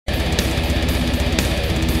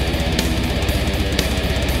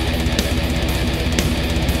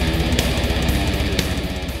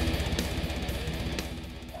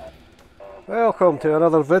welcome to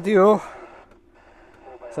another video.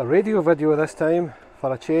 It's a radio video this time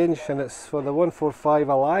for a change, and it's for the 145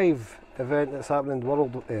 Alive event that's happening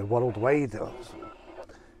worldwide,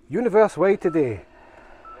 universe wide today,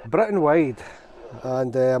 Britain wide,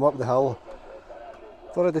 and I'm up the hill.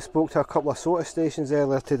 Already spoke to a couple of SOTA stations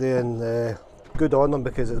earlier today, and good on them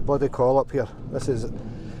because it's bloody call up here. This is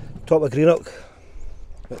top of Greenock.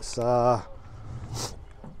 It's 800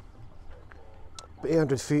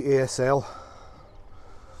 feet ASL,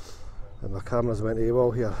 and my camera's went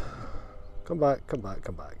AWOL here. Come back.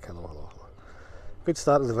 Hello. Good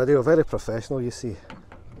start of the video, very professional, you see.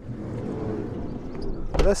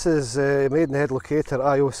 This is Maidenhead locator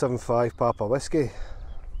IO75 Papa Whiskey.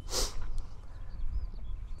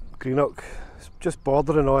 Greenock, it's just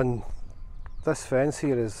bordering on, this fence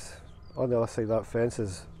here is, on the other side of that fence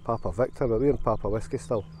is Papa Victor, but we're in Papa Whiskey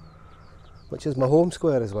still, which is my home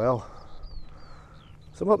square as well.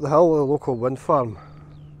 So I'm up the hill with a local wind farm,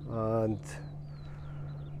 and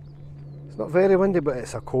it's not very windy, but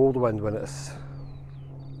it's a cold wind when it's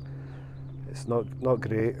not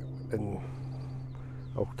great. And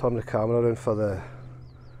I'll turn the camera around for the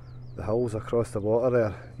hills across the water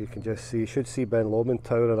there. You can just see, you should see Ben Lomond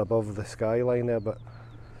towering above the skyline there, but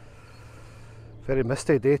very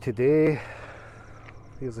misty day today.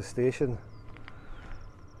 Here's the station.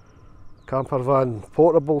 Camper van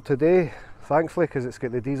portable today, thankfully, because it's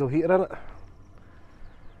got the diesel heater in it.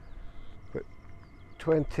 But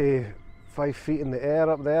 25 feet in the air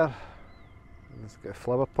up there. It's got a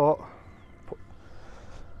flower pot,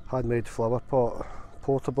 handmade flower pot,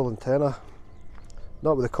 portable antenna.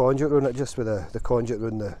 Not with the conduit around it, just with the conduit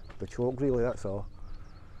around the choke really, that's all.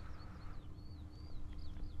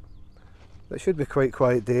 It should be quite a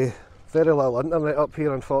quiet day. Very little internet up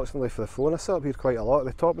here, unfortunately, for the phone. I sit up here quite a lot. At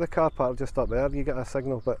the top of the car park, just up there, you get a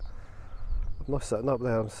signal, but I'm not sitting up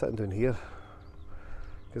there, I'm sitting down here.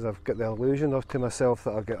 Because I've got the illusion of to myself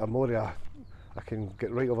that I've got I can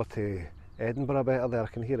get right over to Edinburgh better there, I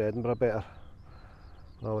can hear Edinburgh better.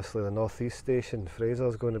 And obviously the North East station,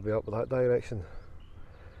 Fraser's going to be up that direction.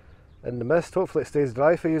 In the mist, hopefully it stays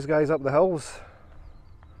dry for you guys up the hills.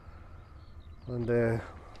 And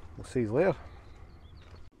we'll see you later.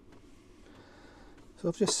 So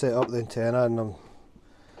I've just set up the antenna and I'm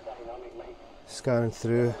scanning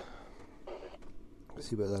through,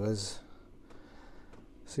 see what there is.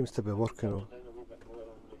 Seems to be working.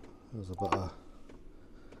 There's a bit of,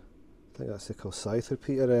 I think that's the scythe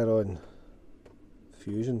repeater there on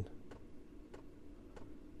Fusion.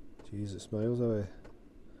 Jeez, it's miles away.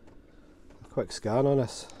 A quick scan on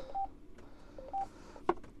this.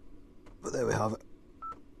 But there we have it.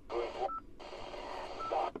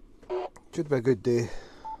 Should be a good day.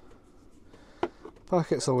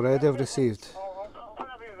 Packets already I've received.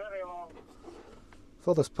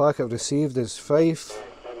 Furthest packet I've received is 5,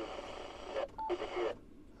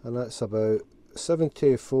 and that's about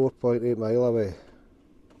 74.8 mile away.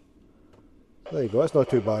 There you go, that's not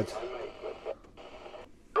too bad.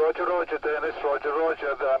 Roger Dennis, Roger.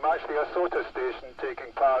 I'm actually a SOTA station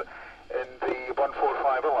taking part in the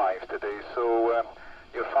 145 Alive today, so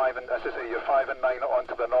you're 5 and 9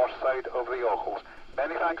 onto the north side of the Ochils.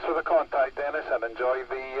 Many thanks for the contact, Dennis, and enjoy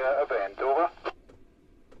the event. Over.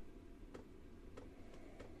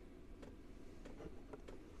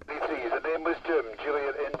 The name was Jim,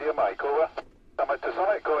 Juliet India Mike. Over. Summit to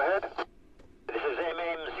Summit, go ahead. This is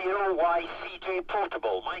MM0YCJ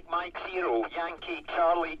Portable, Mike 0, Yankee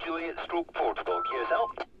Charlie Juliet Stroke Portable.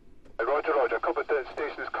 QSL. Roger, a couple of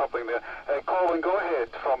stations coupling there. Colin, go ahead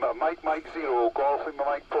from Mike 0, Golf Lima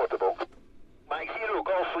Mike Portable. Mike 0,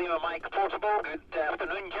 Golf Lima Mike Portable. Good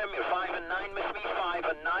afternoon, Jim. You're 5 and 9 with me, 5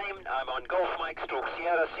 and 9. I'm on Golf Mike Stroke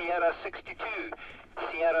Sierra 62.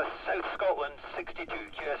 Sierra South Scotland 62.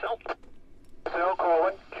 QSL.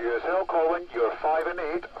 QSL Colin, you're 5 and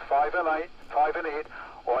 8, 5 and 8.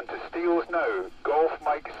 On to Steels now. Golf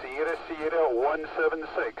Mike Sierra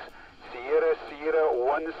 176. Sierra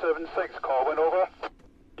 176, Colin, over.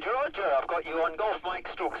 Roger, I've got you on Golf Mike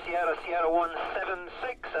Stroke Sierra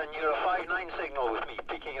 176, and you're a 5-9 signal with me,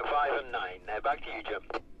 peaking at 5 and 9. Back to you, Jim.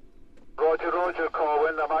 Roger,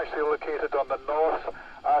 Colin. I'm actually located on the north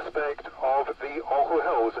aspect of the Ochil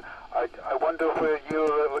Hills. I wonder where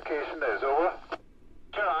your location is, over.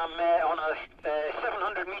 Sure, I'm on a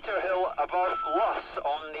 700 metre hill above Luss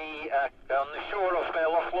on the shore of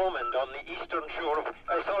Loch Lomond, on the eastern shore of,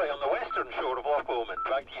 on the western shore of Loch Lomond.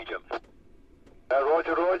 Back to you, Jim.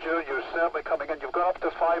 Roger, you're certainly coming in. You've gone up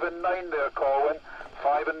to 5 and 9 there, Colin.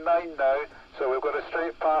 5 and 9 now, so we've got a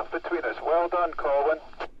straight path between us. Well done, Colin.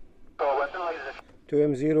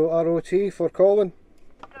 2M0 ROT for Colin.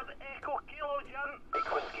 Echo Kilo, Jim.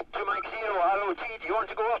 Whiskey 2 Mike 0 ROT. you want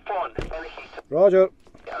to go up on? Roger.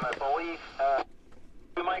 And I believe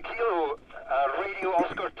Mike Zero, Radio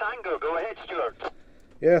Oscar Tango. Go ahead, Stuart.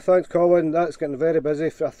 Yeah, thanks Colin. That's getting very busy.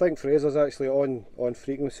 I think Fraser's actually on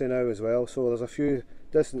frequency now as well, so there's a few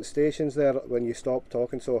distant stations there when you stop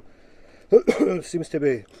talking, so seems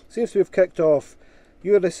to have kicked off.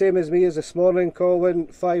 You're the same as me as this morning, Colin.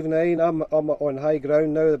 5'9". I'm on high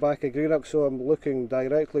ground now, the back of Greenock, so I'm looking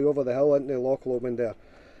directly over the hill into Loch Lomond there.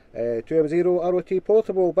 2M0 ROT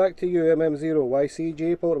portable, back to you. MM0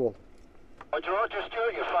 YCJ portable. Roger,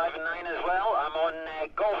 Stuart, you're 5'9" as well. I'm on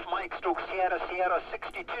Golf Mike Stroke Sierra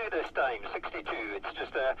 62 this time. 62. It's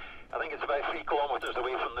just, I think it's about 3 kilometres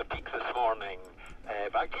away from the peak this morning.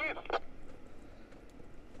 Back to you.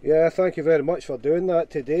 Yeah, thank you very much for doing that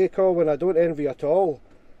today, Colin. I don't envy at all.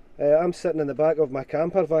 I'm sitting in the back of my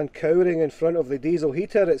camper van, cowering in front of the diesel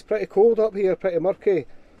heater. It's pretty cold up here, pretty murky.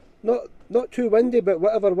 Not too windy, but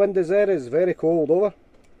whatever wind is there is very cold. Over.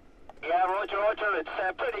 Yeah, Roger, it's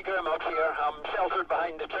pretty grim up here. I'm sheltered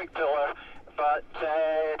behind the trig pillar, but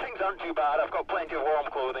things aren't too bad. I've got plenty of warm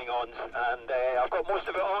clothing on, and I've got most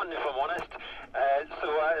of it on, if I'm honest. So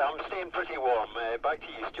I'm staying pretty warm. Back to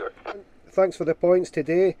you, Stuart. Thanks for the points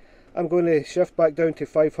today. I'm going to shift back down to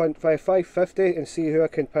 550 and see who I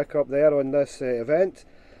can pick up there on this event.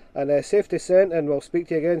 And safe descent, and we'll speak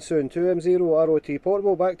to you again soon. 2M0 ROT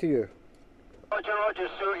portable, back to you. Roger,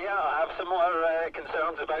 so yeah, I have some more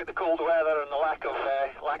concerns about the cold weather and the lack of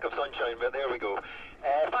sunshine, but there we go.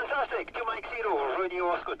 Fantastic, 2 Mike Zero, Radio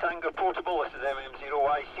Oscar Tango portable. This is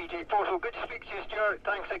MM0Y CJ portable. Good to speak to you, Stuart.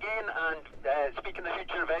 Thanks again, and speak in the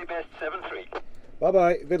future. Very best, 7-3. Bye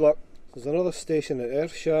bye. Good luck. There's another station at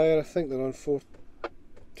Ayrshire. I think they're on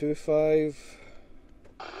 425.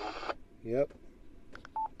 Yep.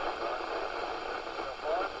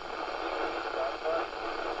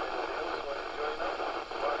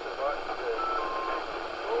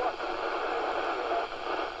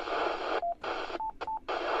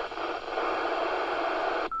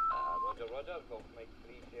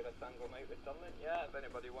 Yeah, if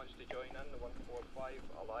anybody wants to join in the 145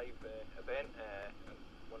 Alive event,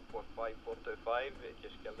 145425,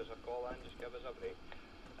 just give us a call and just give us a break.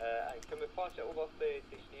 And can we pass it over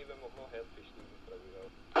to Stephen? We've not heard from Stephen for a wee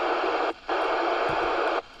while.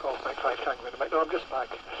 Golf Mike 5 Tango in the mic. No, I'm just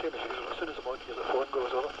back. Same as usual. As soon as I'm on here, the phone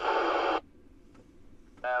goes over.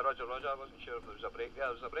 Roger, I wasn't sure if there was a break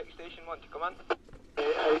there. There's a break station want to come in?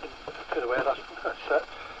 Hiding to the weather. That's it.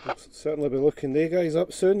 We'll certainly be looking they guys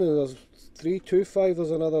up soon. And there's 325, there's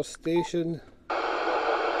another station.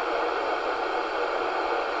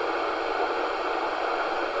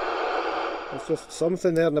 There's just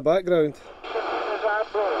something there in the background. Is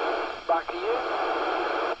Arbroath back to you?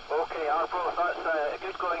 Okay, Arbroath, that's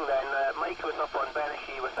good going then. Mike was up on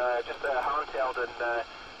Benishee with just a handheld and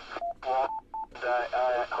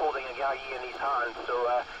holding a Yagi in his hand, so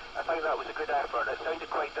I think that was a good effort. It sounded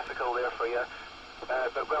quite difficult there for you,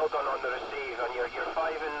 but well done on the receive. And you're 5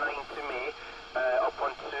 and 9 to me, up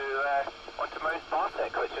onto Mount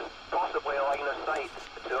Bartek, which is possibly a line of sight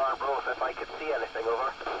to Arbroath if I could see anything.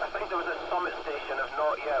 Over. I think there was a summit station have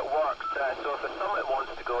not yet worked, so if the summit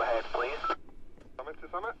wants to go ahead, please. Summit to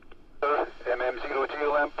summit. MM0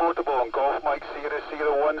 GLM portable on Golf Mike Sierra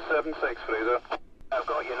 176, Fraser. I've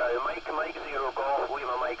got you now. Mike Zero Golf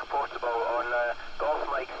Lima Mike portable on Golf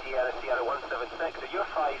Mike Sierra 176. So you're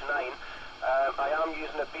 5'9". I am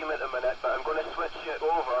using a beam at the minute, but I'm going to switch it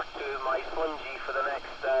over to my Slim G for the next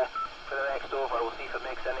over. We'll see if it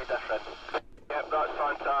makes any difference. Yep, that's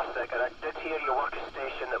fantastic. And I did hear you work a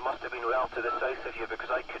station that must have been well to the south of you,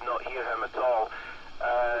 because I could not hear him at all.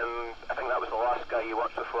 I think that was the last guy you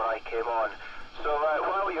worked before I came on. So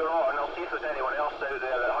while you're on, I'll see if there's anyone else out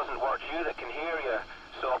there that hasn't worked you that can hear you.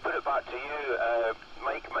 So I'll put it back to you,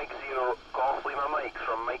 Mike Zero Golf Lima Mike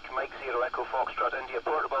from Mike Zero Echo Foxtrot India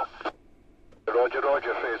portable. Roger,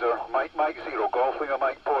 Fraser. Mike Zero Golf Lima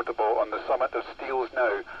Mike portable on the summit of Steels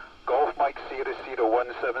now. Golf Mike Sierra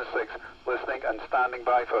 176, listening and standing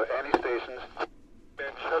by for any stations.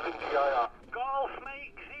 Ben 7 GIR. Golf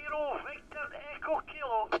Mike Zero Victor Echo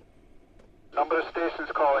Kilo. Number of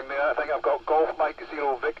stations calling there. I think I've got Golf Mike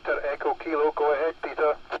Zero Victor Echo Kilo. Go ahead,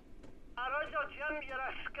 Peter. Roger, Jim, you're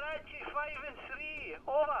a scratchy 5 and 3.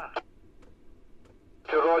 Over.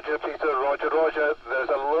 Roger, Peter. Roger. There's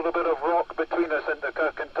a little bit of rock between us into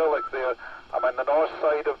Kirkintilloch there. I'm on the north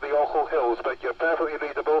side of the Ochel Hills, but you're perfectly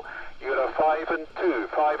readable. You're a 5 and 2.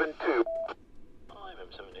 5 and 2. I'm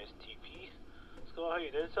M7STP. Scott, how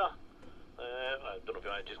you doing, sir? I don't know if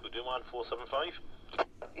you want to just go do one 475.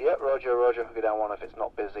 Yeah, Roger. Go down one if it's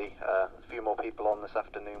not busy. A few more people on this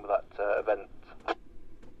afternoon with that event.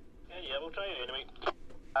 Yeah, we'll try it anyway.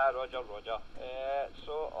 Roger, Roger.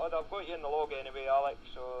 So I've got you in the log anyway, Alex,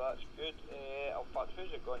 so that's good. In fact,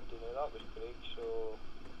 who's it going to now? That was Craig, so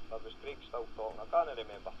that was Craig still talking, I can't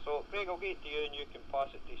remember. So Craig, I'll get to you and you can pass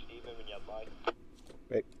it to Stephen when you're by.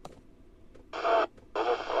 Right.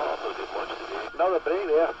 Another break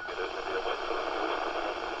there.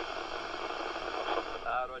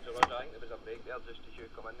 Roger, Roger, I think there was a break there just as you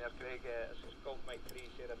come in there, Craig. This is Golf Mike 3,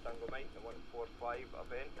 Sierra Tango Mike, the 145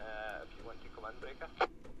 event, if you want to come in, Breaker.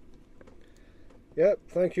 Yep,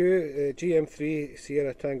 thank you. GM3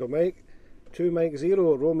 Sierra Tango Mike. 2 Mike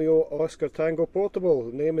 0 Romeo Oscar Tango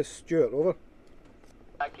Portable. Name is Stuart, over.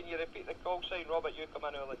 Can you repeat the call sign, Robert? You come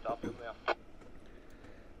in early top from there.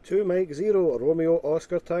 2 Mike 0 Romeo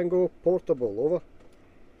Oscar Tango Portable, over.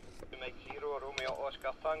 2 Mike 0 Romeo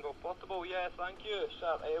Oscar Tango Portable, yeah, thank you,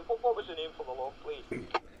 sir. What was the name for the log, please?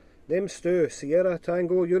 Name Stu, Sierra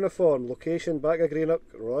Tango Uniform, location back of Greenock,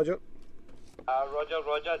 Roger. Roger,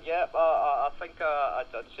 Roger, yeah, I think I'd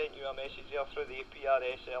sent you a message there through the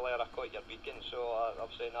APRS earlier. I caught your beacon, so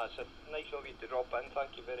I've said that's nice of you to drop in,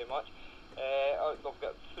 thank you very much. I've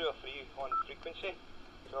got 2 or 3 on frequency,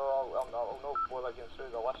 so I'll not bother going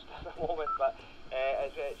through the list at the moment, but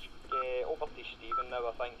it's over to Stephen now,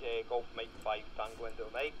 I think, Golf Mike 5 Tango into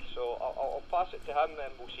Mike, so I'll pass it to him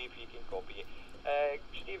and we'll see if he can copy it.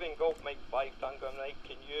 Stephen, Golf Mike 5 Tango and Mike,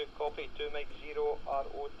 can you copy 2 Mike 0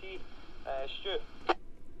 ROT? Stu?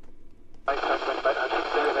 Mike Tango Mike,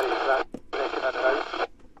 that's very, very flat, breaking in and out,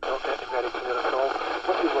 not getting very clear at all.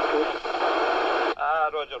 What's his location?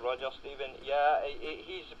 Roger, Roger, Stephen. Yeah,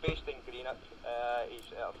 he's based in Greenock. I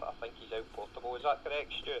think he's out Portable. Is that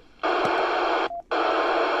correct, Stu?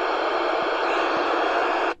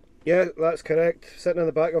 Yeah, that's correct. Sitting in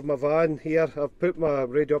the back of my van here. I've put my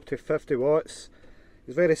radio up to 50 watts.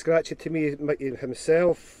 He's very scratchy to me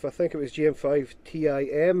himself. I think it was GM5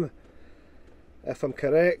 TIM, if I'm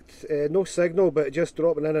correct. No signal, but just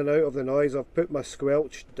dropping in and out of the noise. I've put my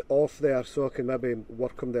squelch off there so I can maybe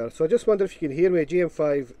work him there. So I just wonder if you can hear me.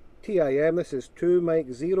 GM5 TIM, this is 2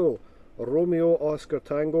 Mike 0 Romeo Oscar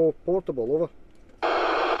Tango Portable, over.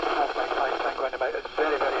 Golf Mike 5 Tango into Mike, it's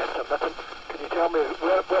very, very intermittent. Can you tell me,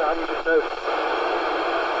 where are you just now?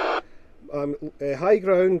 High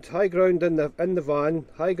ground in the van,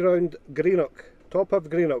 high ground Greenock, top of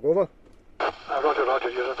Greenock, over. Roger, Roger,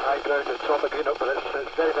 you're on high ground at top of Greenock, but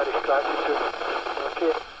it's very, very scratchy too.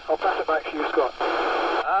 Okay, I'll pass it back to you, Scott.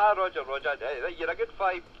 Roger, Roger. You're a good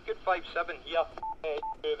 5'7" here.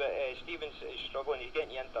 But Stephen's struggling, he's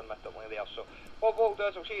getting you intermittently there. So what we'll do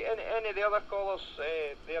is we'll see any of the other callers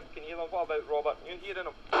there can hear them. What about Robert? Can you hearing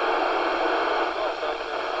him?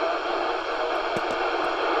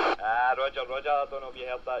 Roger, Roger, I don't know if you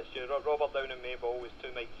heard that, Stu. Robert down in Maple was 2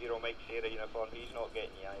 Mike 0 Mike Sierra uniform, he's not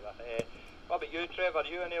getting you either. What about you, Trevor?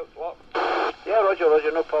 You any luck? Yeah, Roger,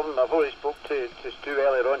 Roger, no problem. I've already spoke to Stu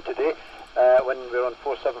earlier on today, when we were on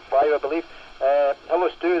 475, I believe. Hello,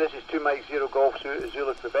 Stu, this is 2 Mike 0 Golf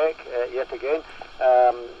Zulu Quebec, yet again.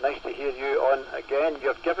 Nice to hear you on again.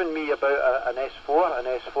 You're giving me about an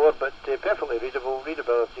S4, but perfectly readable.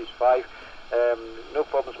 Readability is 5, no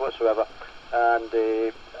problems whatsoever. And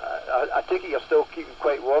I take it you're still keeping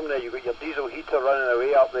quite warm there. You've got your diesel heater running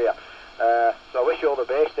away up there. So I wish you all the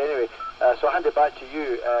best anyway. So I'll hand it back to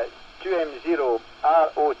you. 2M0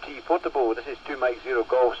 ROT Portable. This is 2 Mike 0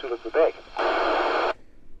 Golf Zulu Quebec.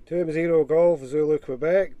 2M0 Golf Zulu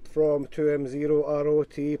Quebec from 2M0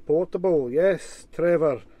 ROT Portable. Yes,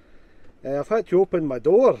 Trevor. I've had to open my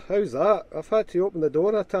door. How's that? I've had to open the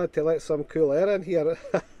door a tad to let some cool air in here.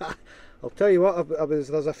 I'll tell you what,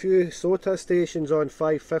 there's a few SOTA stations on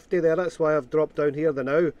 550 there, that's why I've dropped down here the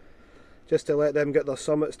now, just to let them get their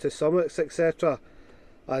summits to summits, etc.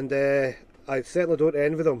 And I certainly don't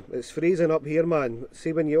envy them. It's freezing up here, man.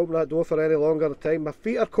 See, when you open that door for any longer time, my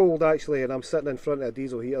feet are cold actually, and I'm sitting in front of a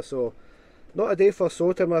diesel heater, so not a day for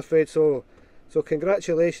SOTA, I'm afraid. So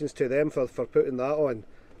congratulations to them for putting that on.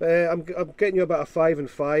 I'm getting you about a 5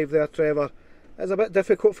 and 5 there, Trevor. It's a bit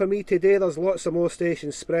difficult for me today. There's lots of more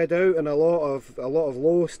stations spread out and a lot of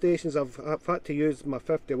low stations. I've had to use my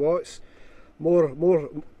 50 watts, more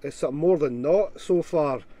than not so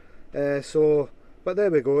far. But there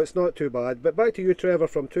we go. It's not too bad. But back to you, Trevor,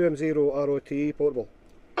 from 2M0 ROT Portable.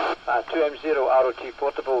 2M0 ROT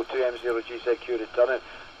Portable, 2M0 GZQ returning.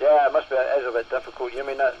 Yeah, it is a bit difficult. You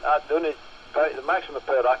mean the maximum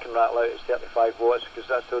power I can rattle out is 35 watts because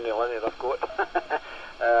that's the only linear I've got.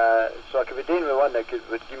 So I could be doing with one that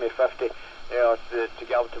would give me 50, to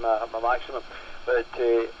get up to my maximum. But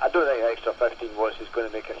I don't think an extra 15 watts is going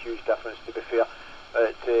to make a huge difference, to be fair.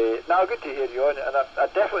 But now, good to hear you on. And I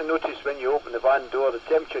definitely noticed when you opened the van door, the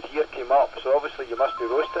temperature here came up. So obviously you must be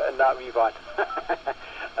roasted in that wee van.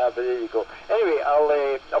 But there you go. Anyway,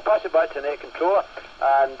 I'll pass it back to net controller,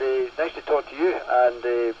 and nice to talk to you, and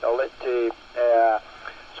I'll let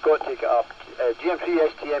Scott take it up. GM3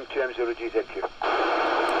 STM 2M0GZQ.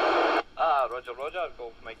 Roger, Roger,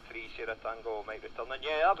 Golf Mike 3, Sierra Tango, Mike returning.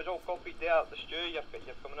 Yeah, that was all copied there at the stew. You're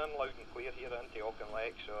coming in loud and clear here into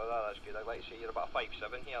Auchinleck, so that's good. I'd like to say you're about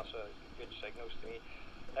 5-7 here, so good signals to me.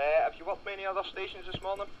 Have you worked many other stations this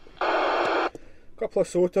morning? Couple of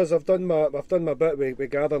SOTAs. I've done my bit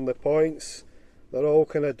with gathering the points. They're all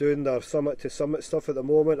kind of doing their summit to summit stuff at the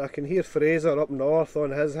moment. I can hear Fraser up north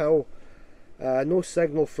on his hill. No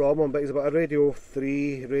signal from him, but he's about a radio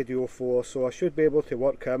 3, radio 4, so I should be able to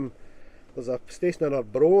work him. There's a station in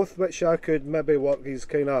Arbroath which I could maybe work. He's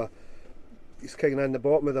kind of in the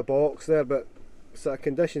bottom of the box there, but sort of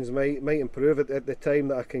conditions might improve at the time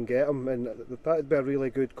that I can get him, and that'd be a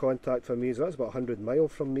really good contact for me. So that's about 100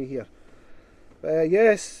 miles from me here.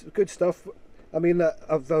 Yes, good stuff. I mean,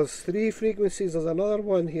 there's 3 frequencies. There's another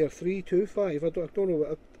one here, 325. I don't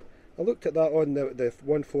know. I looked at that on the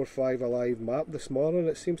 145 Alive map this morning.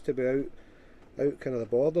 It seems to be out kind of the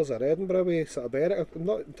borders of Edinburgh way, sort of Berwick. I'm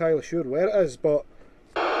not entirely sure where it is, but...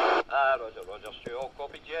 Roger, Stu, all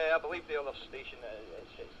copied. Yeah, I believe the other station,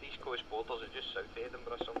 it's the East Coast borders, it's just south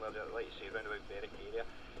Edinburgh, somewhere, like you say, round about Berwick area.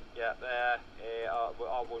 Yeah,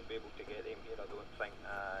 I won't be able to get them here, I don't think.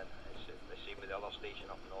 It's the same with the other station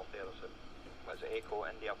up north there. It's Echo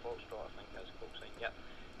India Foxtrot, I think that's called sign. Yeah,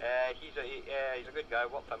 he's a good guy. I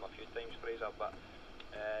worked him a few times, Fraser, but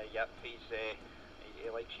yeah, he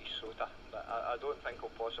likes his SOTA, but I don't think he'll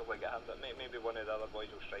possibly get him, but maybe one of the other boys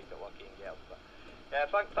will strike it lucky and get him. But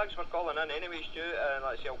thanks for calling in anyway, Stu, and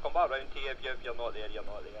let's see, I'll come back round to you. If you're not there, you're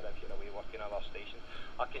not there. If you're away working another station,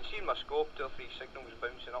 I can see in my scope 2 or 3 signals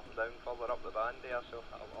bouncing up and down further up the band there, so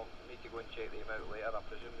I'll need to go and check them out later. I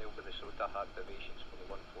presume they'll be the SOTA activations for the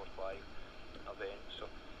 145 event. So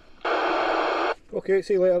okay,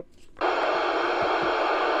 see you later.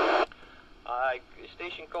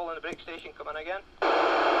 Station calling, the break station coming again.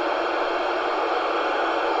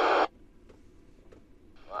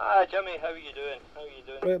 Jimmy, how are you doing?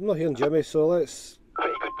 Right, I'm not hearing Jimmy, so let's...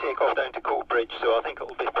 Pretty good takeoff down to Coatbridge, so I think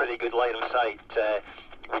it'll be pretty good line of sight.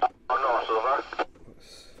 North, over.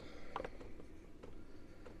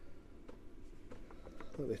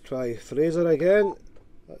 Let me try Fraser again.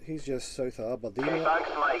 He's just south of Aberdeen. Okay, thanks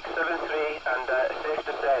Mike, 7-3 and safe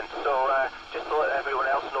descent. So just to let everyone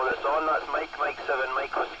else know that's on, that's Mike 7,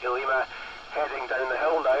 Mike Whiskey Lima heading down the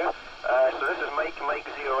hill now. So this is Mike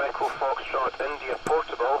 0 Echo Foxtrot India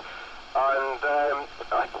Portable, and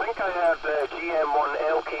I think I had GM1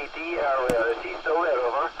 LKD earlier. Is he still there,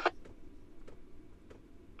 over?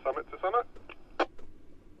 Summit to summit.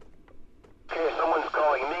 Okay, someone's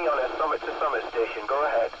calling me on a summit to summit station, go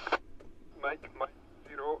ahead. Mike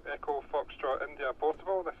 0 Echo Foxtrot India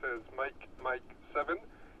Portable. This is Mike 7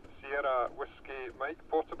 Sierra Whiskey Mike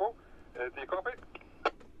Portable. Do you copy?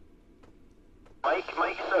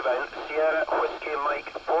 Mike 7 Sierra Whiskey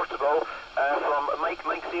Mike Portable from Mike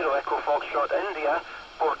 0 Echo Foxtrot India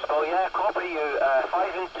Portable. Yeah, copy you.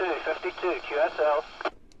 5 and 2, 52 QSL.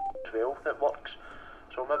 12, it works.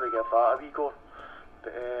 So maybe give that a wee go.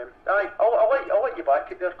 But aye, I'll let you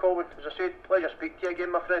back up there, Colin. As I said, pleasure to speak to you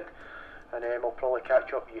again, my friend. And I'll probably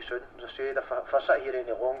catch up with you soon. As I said, if I sit here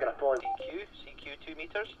any longer, I probably... CQ 2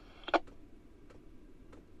 meters.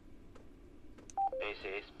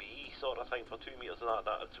 SSB sort of thing for 2 metres and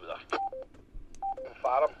that's with that.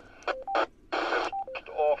 Farm. Just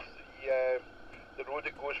off the road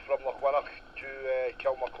that goes from Lochwinnock to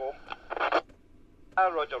Kilmacombe.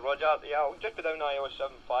 Roger. Yeah, I'll just be down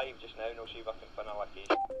IO75 just now and I'll see if I can find a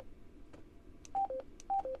location.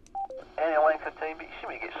 Any length of time, but you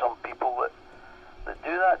seem to get some people that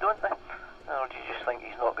do that, don't they? Or do you just think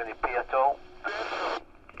he's not going to pay at all?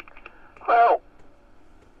 Well,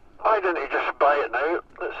 why didn't he just buy it now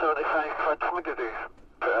at 75 quid? What did he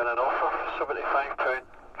put in an offer for £75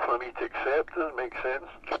 for me to accept? Doesn't make sense.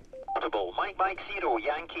 Portable, Mike 0,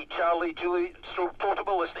 Yankee, Charlie, Julie, stroke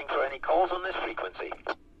Portable, listening for any calls on this frequency.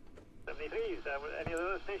 73, any of the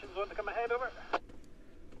other stations want to come ahead, over?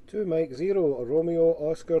 2 Mike 0 Romeo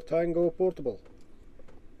Oscar Tango Portable.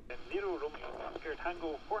 0 Romeo Oscar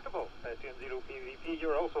Tango Portable, 2-0 PVP,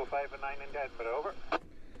 you're also 5 and 9 in Edinburgh, over.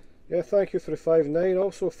 Yeah, thank you for the 5 and 9,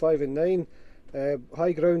 also 5 and 9.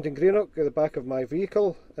 High ground in Greenock at the back of my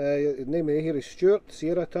vehicle. The name here is Stuart,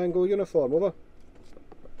 Sierra Tango uniform, over.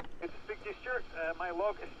 Good to speak to you, Stuart. My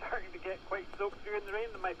log is starting to get quite soaked during the rain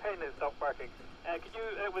and my pen has stopped working.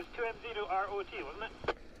 It was 2M0 ROT, wasn't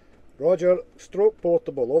it? Roger, stroke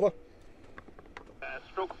portable, over.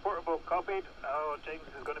 Stroke portable, Copied. Oh, James,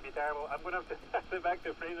 this is going to be terrible. I'm going to have to pass it back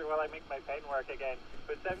to Fraser while I make my pen work again.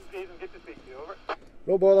 But 7 Fraser, good to speak to you, over.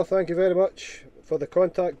 No bother, thank you very much for the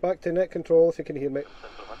contact. Back to net control if you can hear me.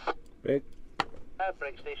 Right.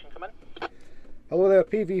 Break station, come in. Hello there,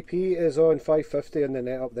 PVP is on 550 in the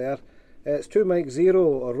net up there. It's 2 Mike 0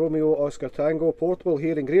 or Romeo Oscar Tango, portable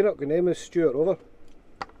here in Greenock. Your name is Stuart, over.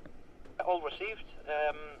 All received.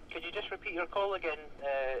 Could you just repeat your call again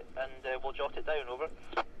and we'll jot it down, over?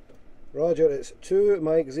 Roger, it's 2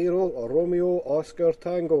 Mike 0 or Romeo Oscar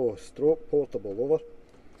Tango, stroke portable, over.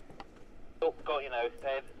 Oh, got you now.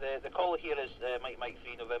 The call here is Mike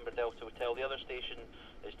 3 November Delta Hotel. The other station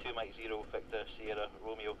is 2 Mike 0 Victor Sierra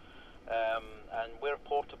Romeo. And we're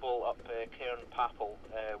portable up Cairn Papel,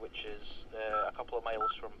 which is a couple of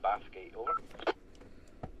miles from Bathgate, over.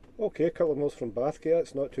 Okay, a couple of miles from Bathgate,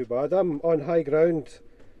 that's not too bad. I'm on high ground,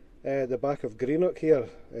 the back of Greenock here,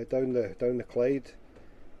 down the Clyde.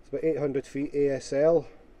 It's about 800 feet ASL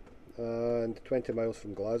and 20 miles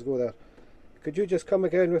from Glasgow there. Could you just come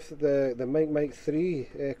again with the Mike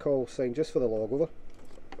 3 call sign just for the log, over?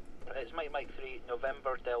 It's Mike 3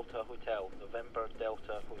 November Delta Hotel. November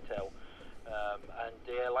Delta Hotel.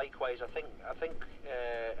 And likewise, I think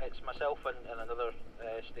it's myself and another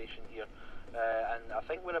station here. And I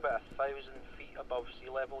think we're about 1,000 feet above sea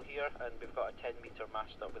level here, and we've got a 10 metre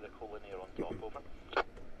mast up with a collinear on top, over.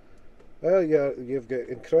 Well, yeah, you've got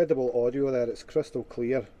incredible audio there, it's crystal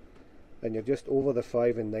clear, and you're just over the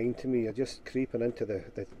 5 and 9 to me. You're just creeping into the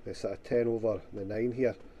sort of 10 over the 9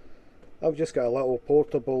 here. I've just got a little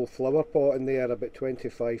portable flower pot in there, about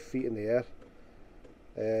 25 feet in the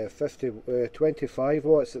air. 25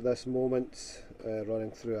 watts at this moment,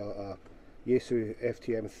 running through a Yaesu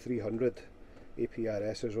FTM 300.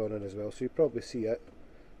 APRS is running as well, so you probably see it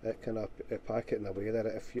kind of packeting away there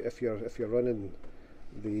if you're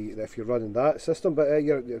running that system. But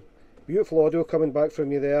you're beautiful audio coming back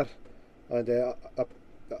from you there, and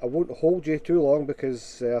I won't hold you too long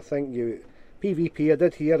because I think PVP I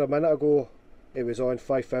did hear a minute ago it was on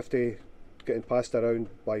 550 getting passed around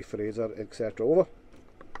by Fraser, etc. Over.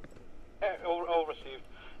 All received.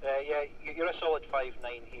 Yeah, you're a solid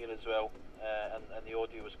 5.9 here as well, and the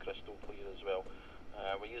audio is crystal clear as well.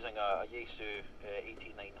 We're using a Yaesu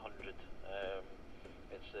 18900.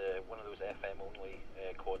 It's one of those FM only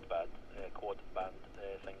quad band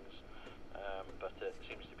things, but it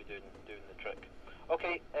seems to be doing the trick.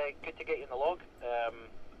 Okay, good to get you in the log.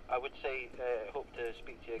 I would say hope to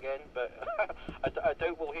speak to you again, but I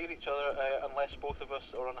doubt we'll hear each other unless both of us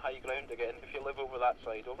are on high ground again, if you live over that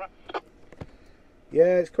side, over.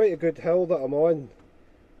 Yeah, it's quite a good hill that I'm on.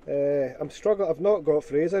 I'm struggling, I've not got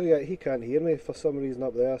Fraser yet, he can't hear me for some reason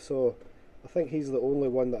up there, so I think he's the only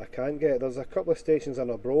one that I can't get. There's a couple of stations in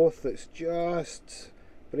Arbroath that's just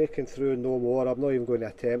breaking through no more. I'm not even going to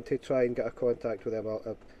attempt to try and get a contact with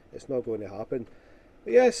them, it's not going to happen.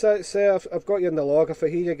 But yes, I've got you in the log. If I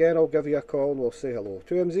hear you again, I'll give you a call and we'll say hello.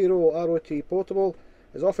 2M0 ROT portable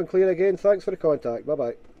is off and clear again. Thanks for the contact. Bye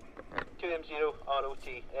bye. 2M0 ROT.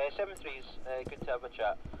 73's good to have a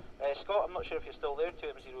chat. Scott, I'm not sure if you're still there.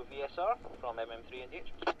 2M0 VSR from MM3 NDH.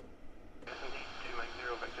 Indeed, 2 Mike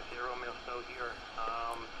 0 Victor Sierra Romeo still here.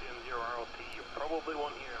 2M0 ROT, you probably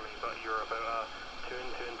won't hear me, but you're about 2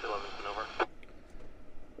 and 2 into Livingston, over.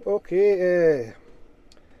 Okay,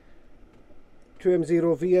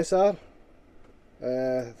 2M0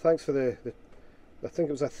 VSR. Thanks for the I think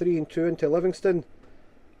it was a 3 and 2 into Livingston.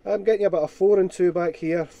 I'm getting you about a 4 and 2 back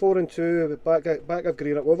here. 4 and 2 back of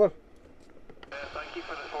Greenock, over. Thank you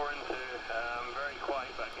for the 4 and 2. Very quiet,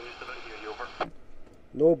 but I can just about hear you, over.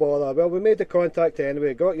 No bother. Well, we made the contact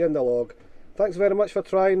anyway. Got you in the log. Thanks very much for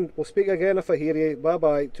trying. We'll speak again if I hear you. Bye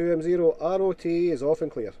bye. 2M0 ROT is off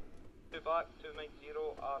and clear. Back 2 Mike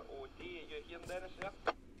 0 ROT. Are you hearing Dennis there?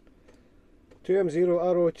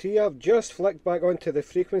 2M0 ROT. I've just flicked back onto the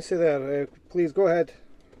frequency there. Please go ahead.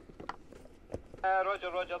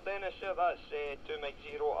 Roger, Dennis here, that's 2 Mike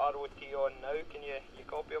 0 ROT on now. Can you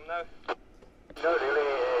copy him now? Not really,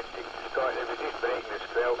 Scott, it was just breaking the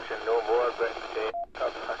squelch and no more, but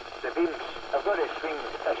the beams, I've got to swing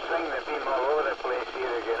the beam all over the place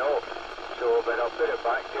here, as you know, so, but I'll put it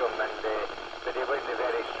back to him, and but he wasn't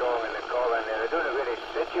very strong in the call in there. I don't know where he's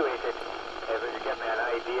situated, if it would give me an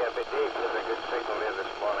idea, but Dave has a good signal there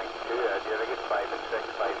this morning too. You're a good 5 and 6,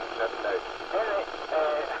 5 and 7 now. Anyway,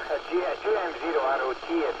 a GM0 ROT,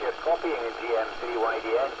 if you're copying a GM3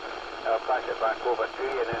 YDN, I'll pass it back over to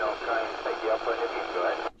you and then I'll try and pick you up on it. Go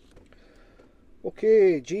ahead.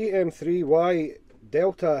 Okay, GM3Y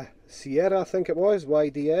Delta Sierra, I think it was,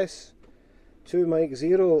 YDS. 2 Mike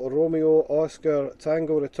 0 Romeo Oscar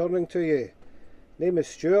Tango returning to you. Name is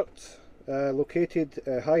Stuart. located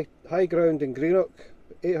high ground in Greenock,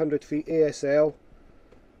 800 feet ASL.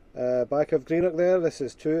 Back of Greenock there, this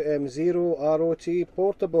is 2M0 ROT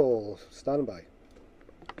portable. Stand by.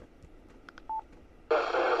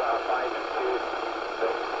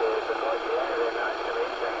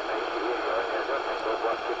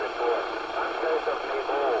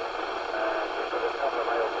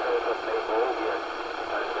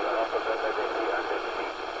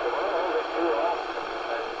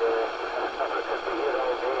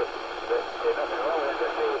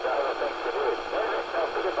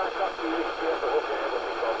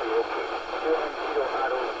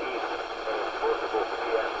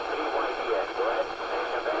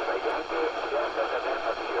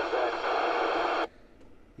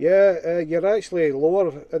 Yeah, you're actually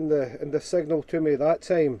lower in the signal to me that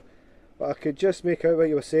time, but I could just make out what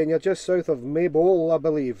you were saying. You're just south of Maybole, I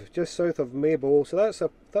believe, just south of Maybole. So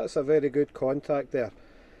that's a very good contact there.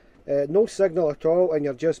 No signal at all, and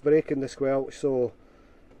you're just breaking the squelch. So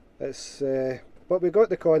it's but we got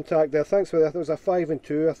the contact there. Thanks for that. There was a 5 and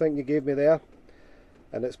 2, I think you gave me there,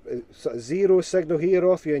 and it's sort of zero signal here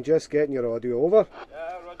off you, and just getting your audio over.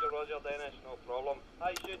 Yeah, Roger, Dennis, no problem.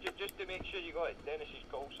 Hi, just to make sure you got Dennis's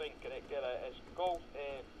call sign correct there, it's Golf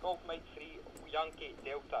Mike 3 Yankee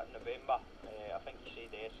Delta November. I think you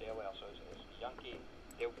said the SL there, so it's Yankee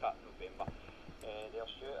Delta November. There's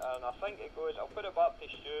Stu, and I think it goes, I'll put it back to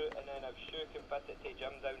Stu, and then if Stu can put it to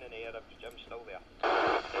Jim down in the air, if Jim's still there.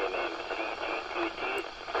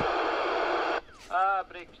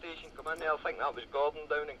 Break station, come in there. I think that was Gordon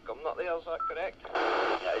down in Cumnock there, is that correct?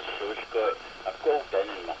 Yeah, it's so Scott. I've called in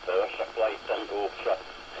and my power supply turned off, so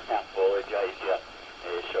I apologise here.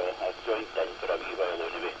 So I've joined in for a wee while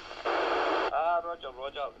anyway.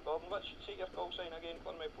 Roger. Gordon, what should say your call sign again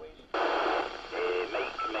for me, please?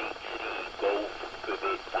 Mike 3 Golf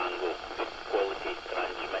Quebec Tango, good quality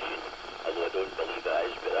transmission. Although I don't believe it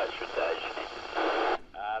is, but that's what it is.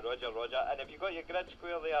 Roger. And have you got your grid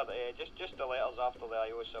square there? Just the letters after the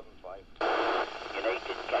IO75.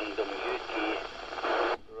 United Kingdom, UK.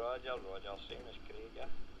 Roger, same as Craig, yeah?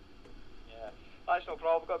 Yeah, that's no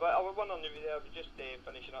problem. But I was wondering if you were just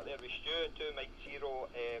finishing up there with Stu, 2 Mike 0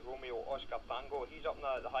 Romeo Oscar Tango. He's up in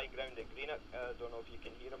the high ground at Greenock. I don't know if you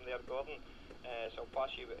can hear him there, Gordon. So I'll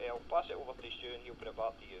pass it over to Stu and he'll put it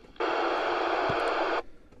back to you.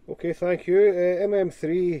 Okay, thank you.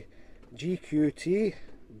 MM3 GQT,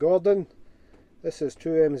 Gordon. This is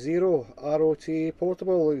 2M0 ROT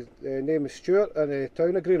portable. Name is Stuart and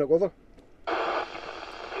town of Greenock, over. 2M0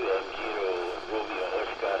 Romeo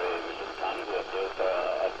Oscar was a Tango Delta.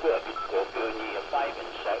 I've got a good copy on you. 5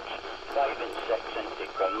 and 6 into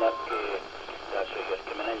Cumnock. That's where you're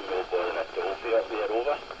coming in, no bother at all for you up there,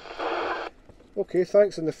 over. Okay,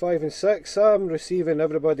 thanks on the 5 and 6. I'm receiving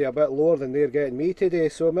everybody a bit lower than they're getting me today,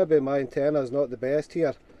 so maybe my antenna is not the best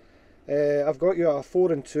here. I've got you at a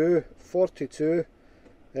 4 and 2, 42,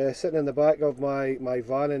 sitting in the back of my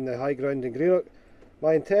van in the high ground in Greenock.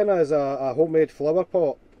 My antenna is a homemade flower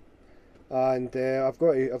pot, and I've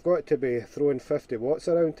got it to be throwing 50 watts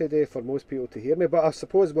around today for most people to hear me. But I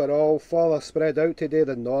suppose we're all farther spread out today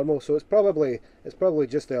than normal, so it's probably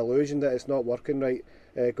just the illusion that it's not working right.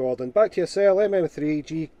 Gordon, back to yourself. MM3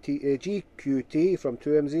 GQT from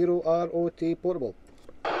 2M0 ROT portable.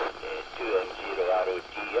 2M0 ROT,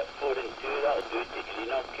 yep, 4 and 2, that'll do to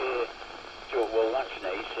Greenock. Joe, well, that's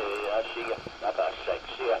nice. I see about a 6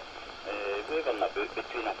 here. We're in the boot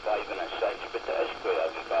between a 5 and a 6, but it is quite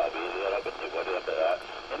a wee bit away there. I wouldn't worry about that.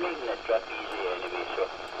 They're making the trip easy anyway, so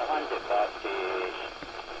I'll hand it back to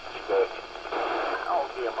Scott.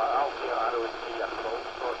 I'll give ROT a call,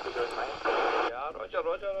 so if you don't mind. Yeah,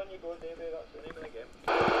 Roger, on you go, Davey, that's the name of the game.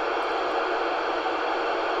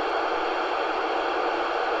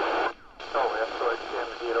 So it's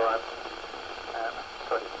TM0 and,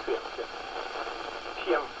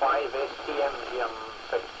 TM5, STM,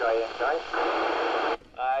 GM6, JNJ.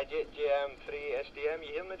 GM3 STM,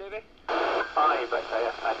 you hear me, Davey? Aye, but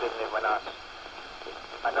I didn't even ask.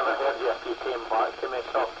 I never heard you if you came back to me,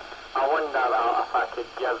 so I wonder if I could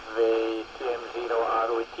give the TM0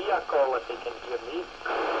 ROT a call if he can hear me.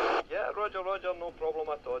 Yeah, Roger, no problem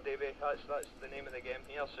at all, Davey. That's the name of the game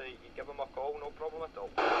here, so you give him a call, no problem at all.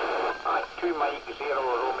 Aye, 2 Mike 0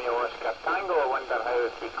 Romeo Oscar Tango. I wonder how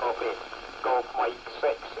if he copy Golf Mike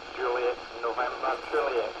 6 Juliet November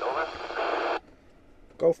Juliet, over.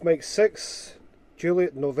 Golf Mike 6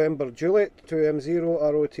 Juliet November Juliet 2M0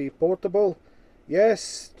 ROT portable.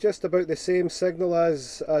 Yes, just about the same signal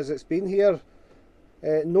as it's been here.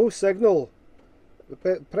 No signal,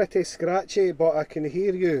 pretty scratchy, but I can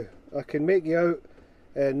hear you. I can make you out.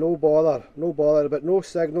 No bother, but no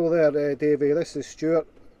signal there, Davey. This is Stuart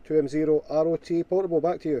 2M0 ROT portable,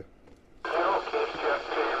 back to you. Okay, Stuart,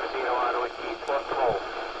 2M0 ROT portable,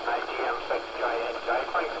 GM6 Giant.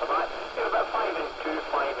 Thanks for that. You're about 5 and 2,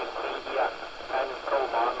 5 and 3 here in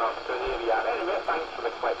Kilmarnock, so there we are. Anyway, thanks for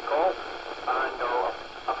the quick call, and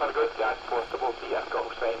I forgot to add portable to your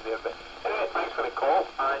call sign there, but anyway, thanks for the call,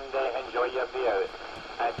 and enjoy your day out.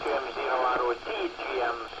 2M0 ROT,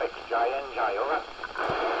 GM6 Giant, over.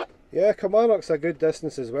 Yeah, Kilmarnock's a good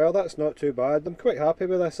distance as well, that's not too bad. I'm quite happy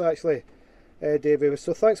with this actually, Davey.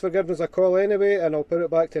 So thanks for giving us a call anyway, and I'll put it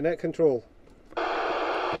back to net control.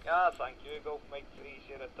 Yeah, thank you. Golf Mike 3,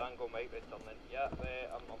 Sierra Tango Mike returning. Yeah,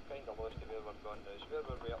 I'm kind of lost to where we're going now. So where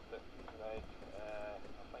were we up to? Right, I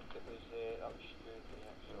think it was, that was Stu,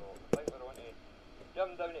 so I think we're on to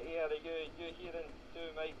jump down at here. Are you hearing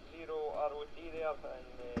 2 Mike 0 ROT there and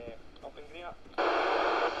up in Greenock?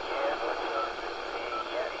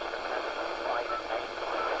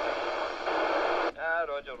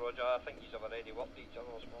 Roger, I think he's already worked each other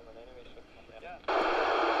this morning anyway, so yeah.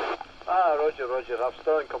 Roger, I'm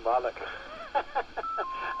still in Kilmarnock.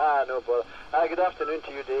 No bother. Good afternoon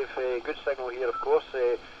to you, Dave. Good signal here, of course.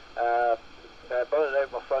 Burning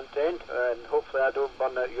out my front end, and hopefully I don't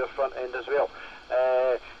burn out your front end as well.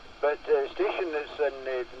 But station is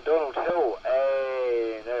in Donald Hill.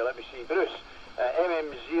 Now let me see, Bruce.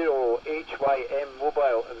 MM0HYM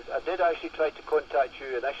mobile. I did actually try to contact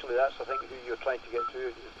you initially. That's I think who you're trying to get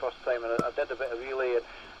through the first time, and I did a bit of relay,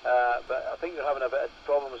 but I think you're having a bit of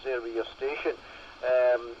problems there with your station.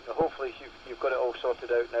 Hopefully you've got it all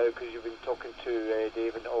sorted out now, because you've been talking to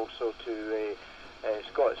Dave and also to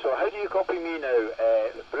Scott. So how do you copy me now,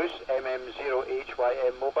 Bruce?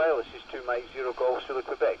 MM0HYM mobile. This is 2 Mike 0 Golf Zulu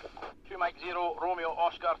Quebec. 2 Mike 0 Romeo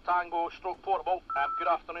Oscar Tango stroke portable. Good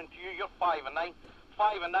afternoon to you. You're 5 and 9.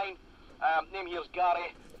 5 and 9. Name here's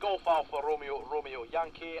Gary. Golf Alpha Romeo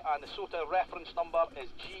Yankee, and the SOTA reference number is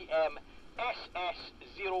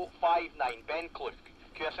GMSS059. Ben Kluk.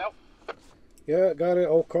 QSL. Yeah, Gary,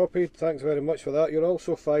 all copied. Thanks very much for that. You're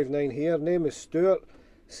also 5'9" here. Name is Stuart.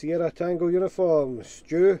 Sierra Tango uniform,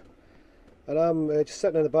 Stu. And I'm just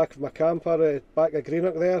sitting in the back of my camper, back at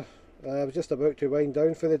Greenock there. I was just about to wind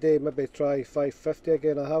down for the day, maybe try 550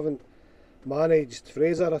 again. I haven't managed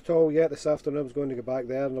Fraser at all yet. This afternoon I was going to go back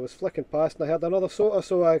there, and I was flicking past and I heard another SOTA,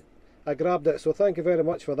 so I grabbed it. So thank you very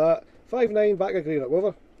much for that. 5'9", back at Greenock,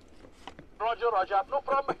 over. Roger. No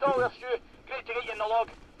problem at all there, Stu. Great to get you in the log.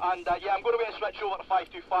 And yeah, I'm going to wait and switch over to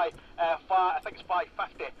 525. I think it's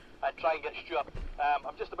 550. And try and get Stuart.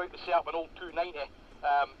 I'm just about to set up an old 290 to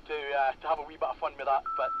have a wee bit of fun with that.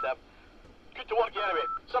 But good to work you anyway.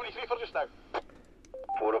 73 for just now.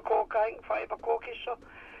 4 o'clock, I think, 5 o'clock-ish, so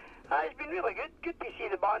it's been really good. Good to see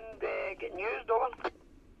the band getting used, over.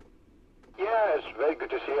 Yeah, it's very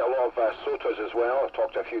good to see a lot of SOTAs as well. I've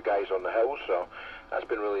talked to a few guys on the hills, so that's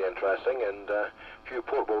been really interesting. And a few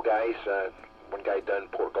portable guys, one guy down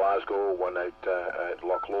Port Glasgow, one out at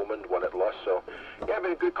Loch Lomond, one at Luss. So yeah,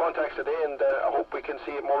 been good contacts today, and I hope we can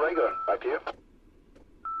see it more regular. Back to you.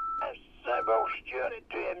 Well, Stuart at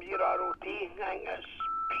 2M0ROT. I think that's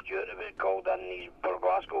Stuart a bit called in. He's Port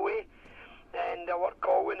Glasgow way. And I worked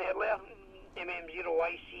Colwyn earlier,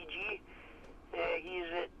 MM0ICG.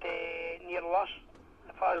 He's at near Luss,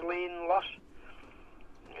 Faslane, Luss.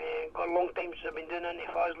 Got a long time since I've been doing into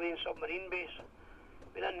Faslane submarine base.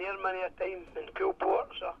 Been in there many a time in Coolport,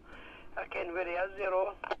 so I ken where he is there,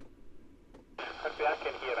 over. I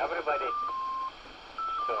can hear everybody.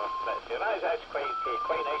 So that's quite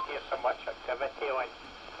nice to hear so much activity on.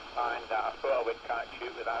 And I thought I would catch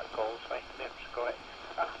you with that call sign there, Scott.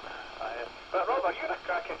 But Robert, you're a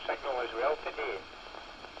cracking signal as well today.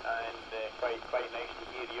 And quite nice to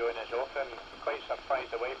hear you in as often. Quite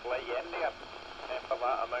surprised the wife let you in there for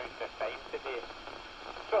that amount of time today.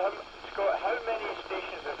 So Scott, how many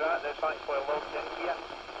stations is that's actually logged in here?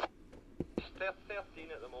 It's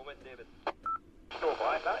 13 at the moment, David. So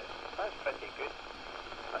bad, that's pretty good.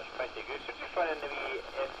 That's pretty good. So just running the wee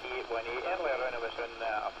FT818. Earlier on I was on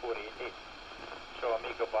a 480. So I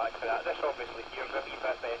may go back to that. This obviously here's a wee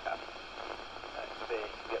bit better.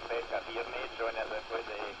 Get better hearing aids on it than what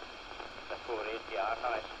the 480R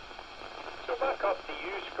has. So back up to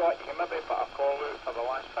you, Scott. You can maybe put a call out for the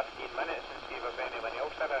last 15 minutes and see if there's anyone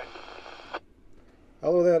else around.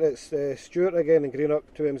 Hello there, it's Stuart again in Greenock,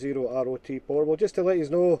 2M0ROT portable. Just to let you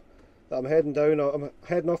know that I'm heading down, I'm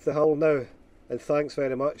heading off the hill now, and thanks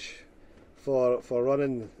very much for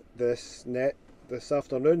running this net this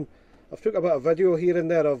afternoon. I've took a bit of video here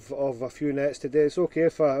and there of a few nets today. It's okay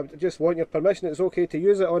if I just want your permission, it's okay to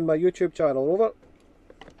use it on my YouTube channel, over?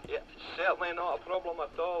 Yeah, certainly not a problem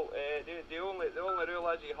at all. The only rule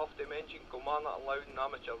is you have to mention Kilmarnock and Loudon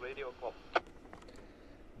Amateur Radio Club.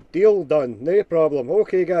 Deal done, no problem.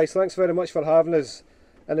 Okay guys, thanks very much for having us,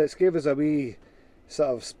 and it's gave us a wee sort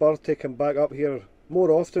of spur to come back up here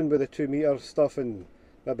more often with the 2 metre stuff and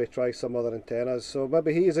maybe try some other antennas. So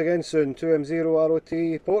maybe he is again soon. 2M0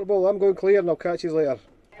 ROT portable. I'm going clear and I'll catch you later.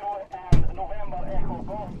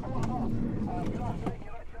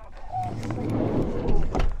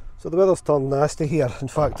 So the weather's turned nasty here. In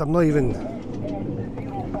fact, I'm not even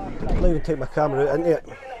taking my camera out into it.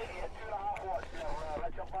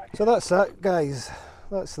 So that's it guys,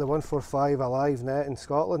 that's the 145 Alive net in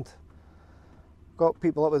Scotland. Got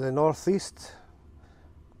people up in the northeast,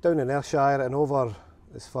 down in Ayrshire and over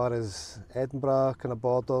as far as Edinburgh, kind of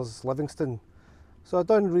borders, Livingston. So I've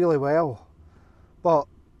done really well, but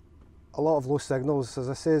a lot of low signals. As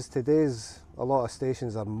I says, today's a lot of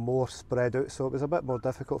stations are more spread out, so it was a bit more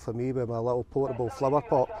difficult for me with my little portable flower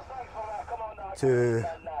pot to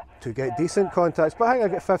get decent contacts, but I think I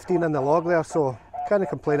get 15 in the log there, so can't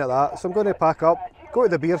complain at that. So I'm going to pack up, go to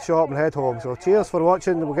the beer shop and head home. So cheers for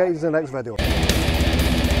watching, and we'll get you in the next video.